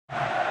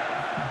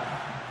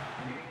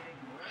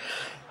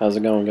How's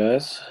it going,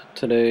 guys?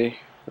 Today,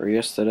 or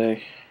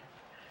yesterday,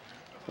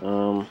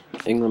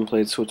 England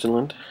played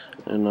Switzerland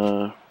in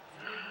a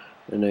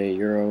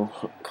Euro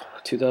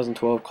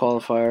 2012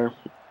 qualifier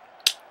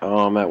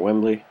at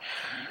Wembley,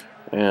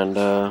 and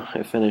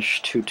it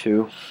finished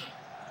 2-2.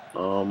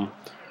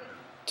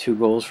 Two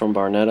goals from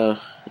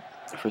Barnetta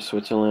for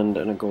Switzerland,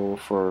 and a goal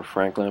for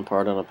Frank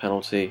Lampard on a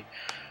penalty,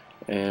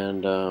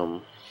 and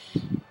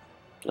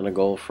a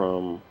goal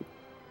from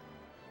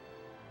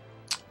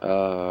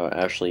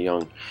Ashley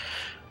Young.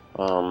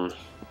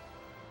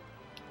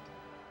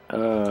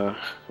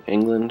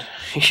 England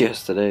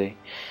yesterday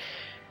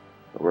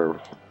were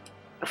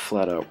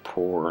flat out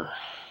poor.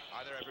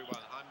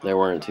 They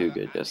weren't too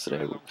good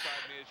yesterday.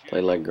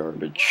 Played like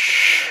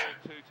garbage.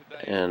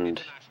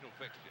 And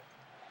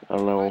I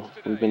don't know,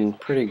 we've been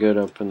pretty good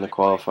up in the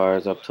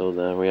qualifiers up till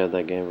then. We had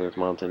that game with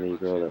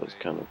Montenegro that was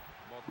kind of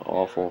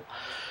awful.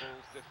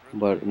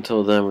 But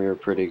until then, we were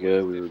pretty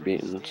good. We were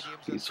beat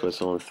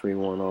Switzerland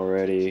 3-1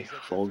 already.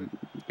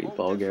 Beat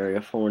Bulgaria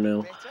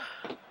 4-0.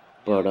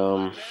 But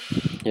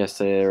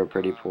yesterday they were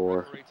pretty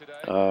poor.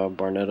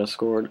 Barnetta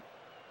scored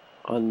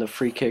on the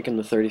free kick in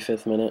the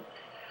 35th minute.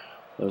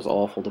 It was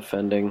awful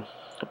defending.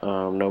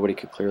 Nobody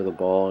could clear the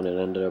ball, and it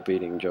ended up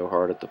beating Joe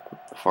Hart at the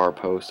far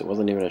post. It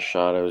wasn't even a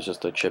shot. It was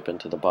just a chip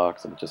into the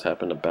box, and it just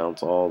happened to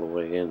bounce all the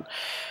way in.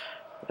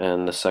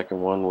 And the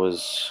second one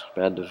was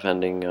bad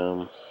defending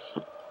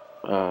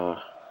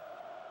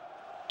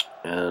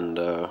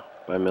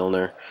by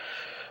Milner,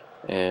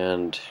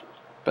 and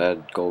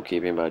bad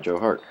goalkeeping by Joe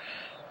Hart.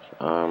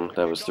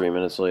 That was 3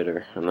 minutes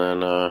later, and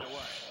then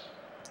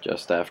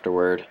just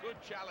afterward,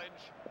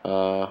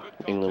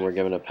 England were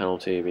given a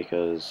penalty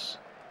because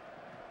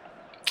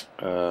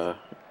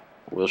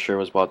Wilshere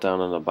was brought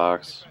down in the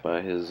box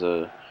by his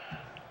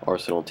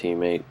Arsenal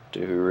teammate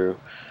Dahuru.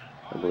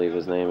 I believe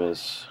his name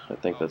is. I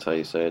think that's how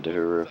you say it,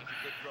 Dahuru.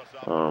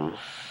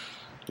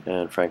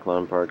 And Frank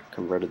Lampard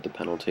converted the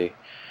penalty.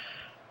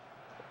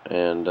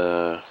 And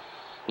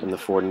in the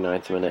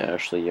 49th minute,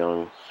 Ashley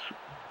Young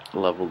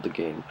leveled the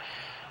game.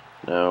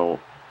 Now,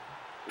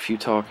 a few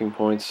talking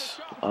points.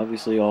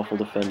 Obviously, awful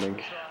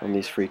defending on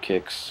these free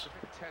kicks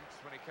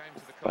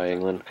by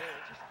England.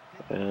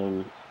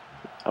 I'm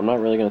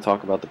not really going to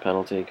talk about the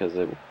penalty because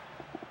it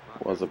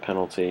was a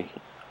penalty.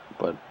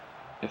 But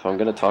if I'm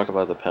going to talk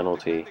about the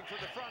penalty,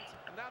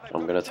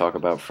 I'm going to talk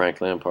about Frank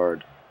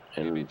Lampard.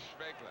 And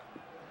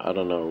I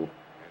don't know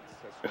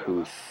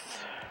whose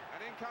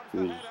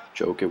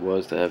joke it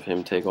was to have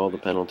him take all the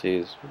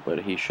penalties,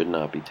 but he should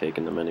not be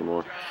taking them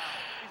anymore.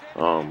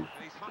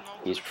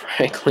 He's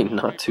frankly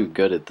not too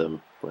good at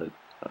them, but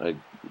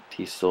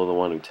he's still the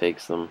one who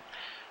takes them.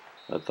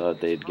 I thought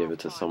they'd give it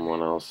to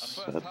someone else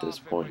at this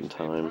point in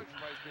time.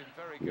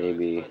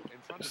 Maybe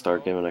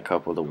start giving a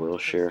couple to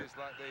Wilshere,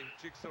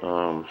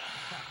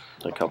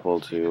 a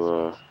couple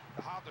to,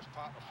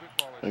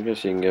 I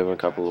guess you can give a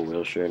couple to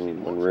Wilshere.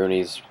 And when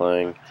Rooney's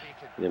playing,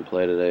 he didn't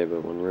play today,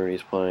 but when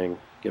Rooney's playing,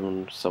 give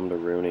him some to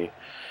Rooney.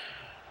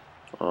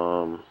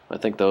 I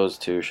think those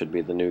two should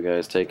be the new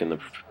guys taking the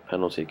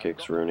penalty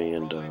kicks, Rooney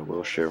and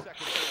Wilshere.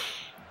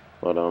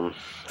 But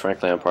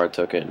Frank Lampard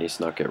took it and he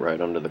snuck it right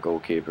under the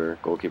goalkeeper.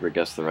 Goalkeeper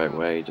guessed the right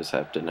way. He just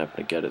didn't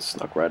happen to get it.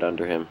 Snuck right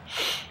under him.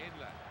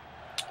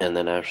 And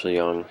then Ashley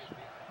Young,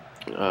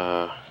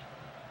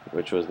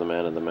 which was the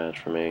man of the match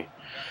for me,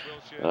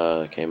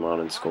 came on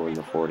and scored in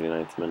the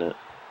 49th minute.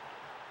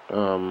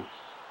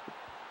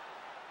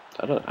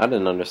 I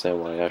didn't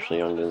understand why Ashley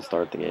Young didn't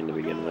start the game to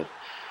begin with.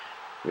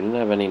 We didn't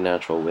have any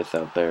natural width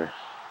out there.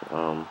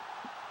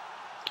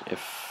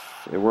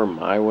 If it were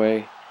my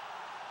way,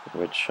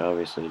 which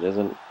obviously it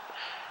isn't,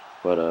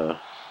 but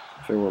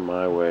if it were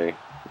my way,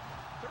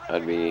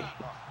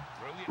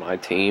 my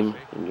team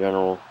in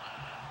general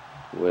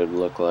would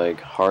look like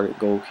Hart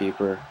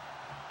goalkeeper,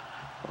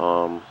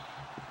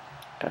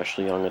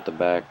 Ashley Young at the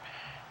back,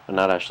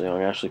 not Ashley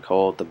Young, Ashley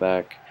Cole at the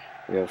back.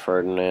 We have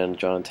Ferdinand,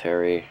 John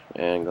Terry,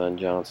 and Glenn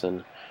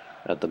Johnson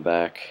at the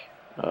back.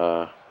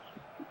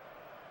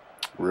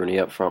 Rooney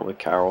up front with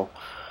Carroll.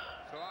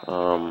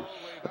 And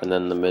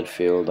then the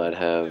midfield, I'd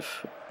have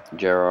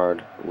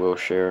Gerrard,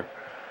 Wilshere.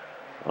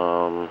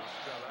 And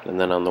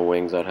then on the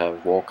wings, I'd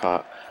have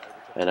Walcott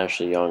and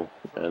Ashley Young.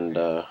 And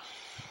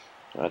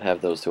I'd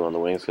have those two on the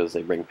wings because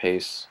they bring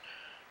pace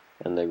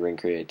and they bring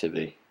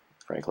creativity,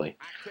 frankly.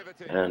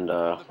 And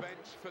I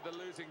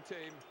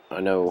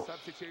know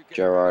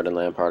Gerrard and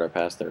Lampard are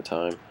past their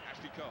time,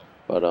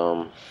 but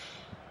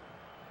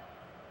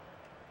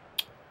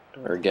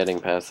or getting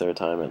past their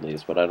time at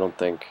least. But I don't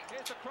think,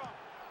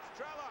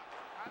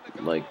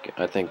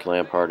 I think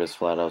Lampard is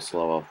flat out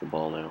slow off the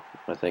ball now.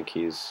 I think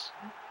he's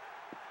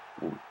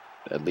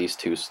at least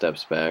 2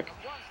 steps back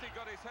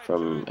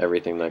from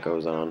everything that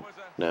goes on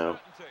now.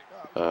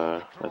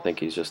 I think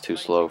he's just too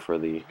slow for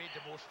the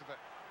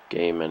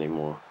game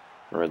anymore,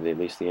 or at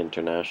least the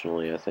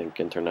internationally. I think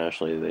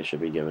internationally they should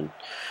be given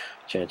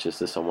chances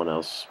to someone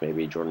else,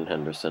 maybe Jordan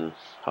Henderson,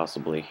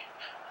 possibly.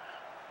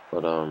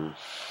 But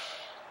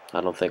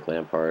I don't think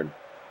Lampard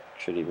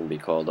should even be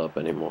called up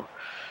anymore.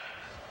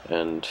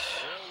 And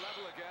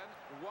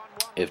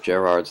if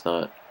Gerrard's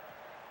not,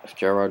 if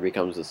Gerrard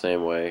becomes the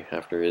same way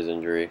after his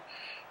injury,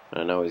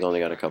 and I know he's only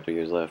got a couple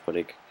years left, but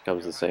he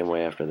becomes the same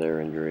way after their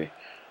injury,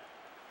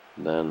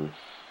 then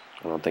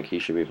I don't think he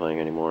should be playing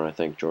anymore. I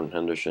think Jordan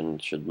Henderson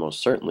should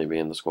most certainly be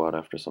in the squad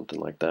after something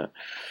like that.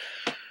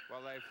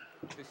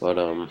 But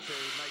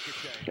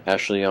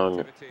Ashley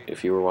Young,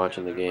 if you were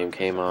watching the game,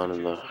 came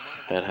on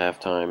at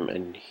halftime,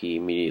 and he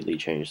immediately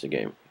changed the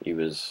game. He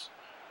was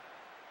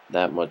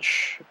that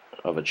much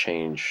of a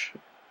change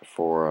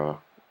for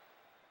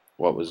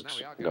what was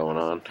going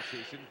on.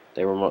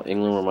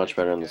 England were much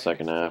better in the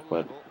second half,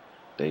 but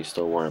they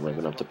still weren't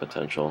living up to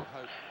potential.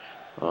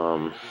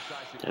 And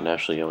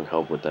Ashley Young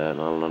helped with that,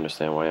 and I don't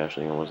understand why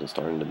Ashley Young wasn't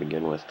starting to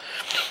begin with,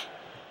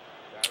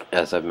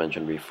 as I've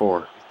mentioned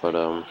before.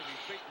 But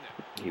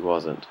he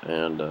wasn't,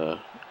 and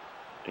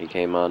he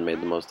came on,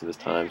 made the most of his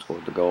time,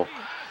 scored the goal,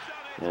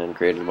 and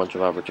created a bunch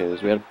of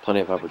opportunities. We had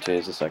plenty of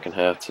opportunities the second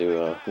half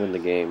to win the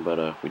game,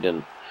 but we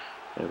didn't,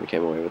 and we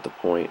came away with the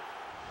point.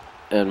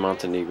 And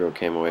Montenegro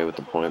came away with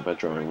the point by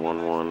drawing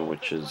 1-1,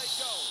 which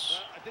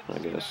is, I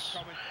guess,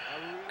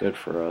 good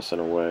for us in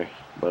a way.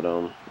 But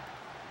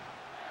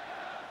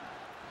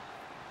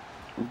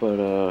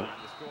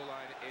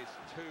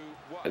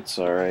it's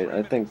all right.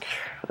 I think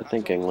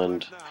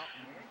England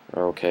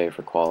are okay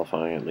for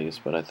qualifying at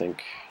least, but I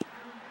think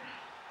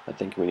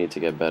we need to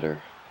get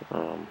better,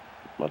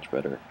 much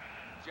better,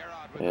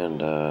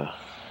 and I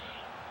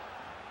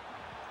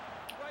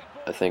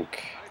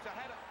think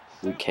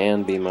we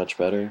can be much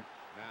better,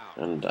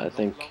 and I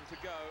think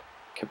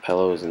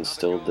Capello's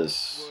instilled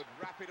this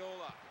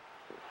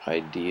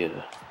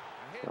idea.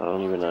 I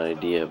don't even know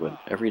idea, but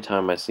every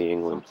time I see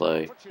England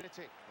play,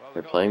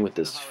 they're playing with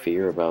this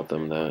fear about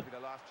them that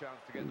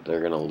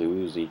they're gonna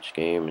lose each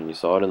game, and you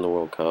saw it in the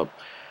World Cup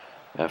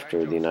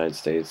after the United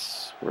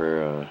States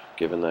were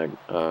given that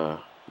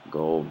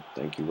goal.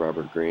 Thank you,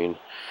 Robert Green,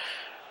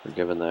 for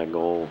giving that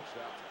goal.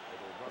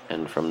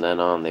 And from then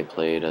on, they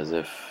played as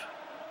if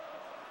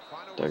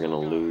they're gonna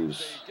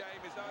lose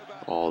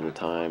all the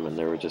time, and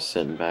they were just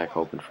sitting back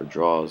hoping for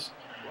draws.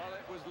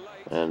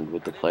 And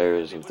with the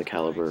players of the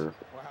caliber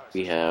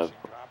we have,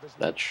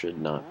 that should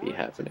not be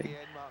happening.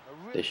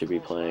 They should be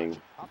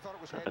playing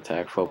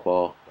attack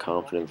football,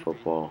 confident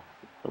football,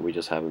 and we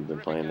just haven't been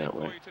playing that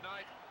way.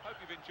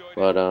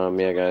 But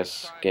yeah,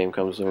 guys, game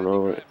comes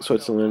over.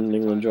 Switzerland and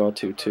England draw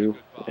 2-2,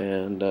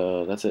 and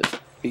that's it.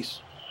 Peace.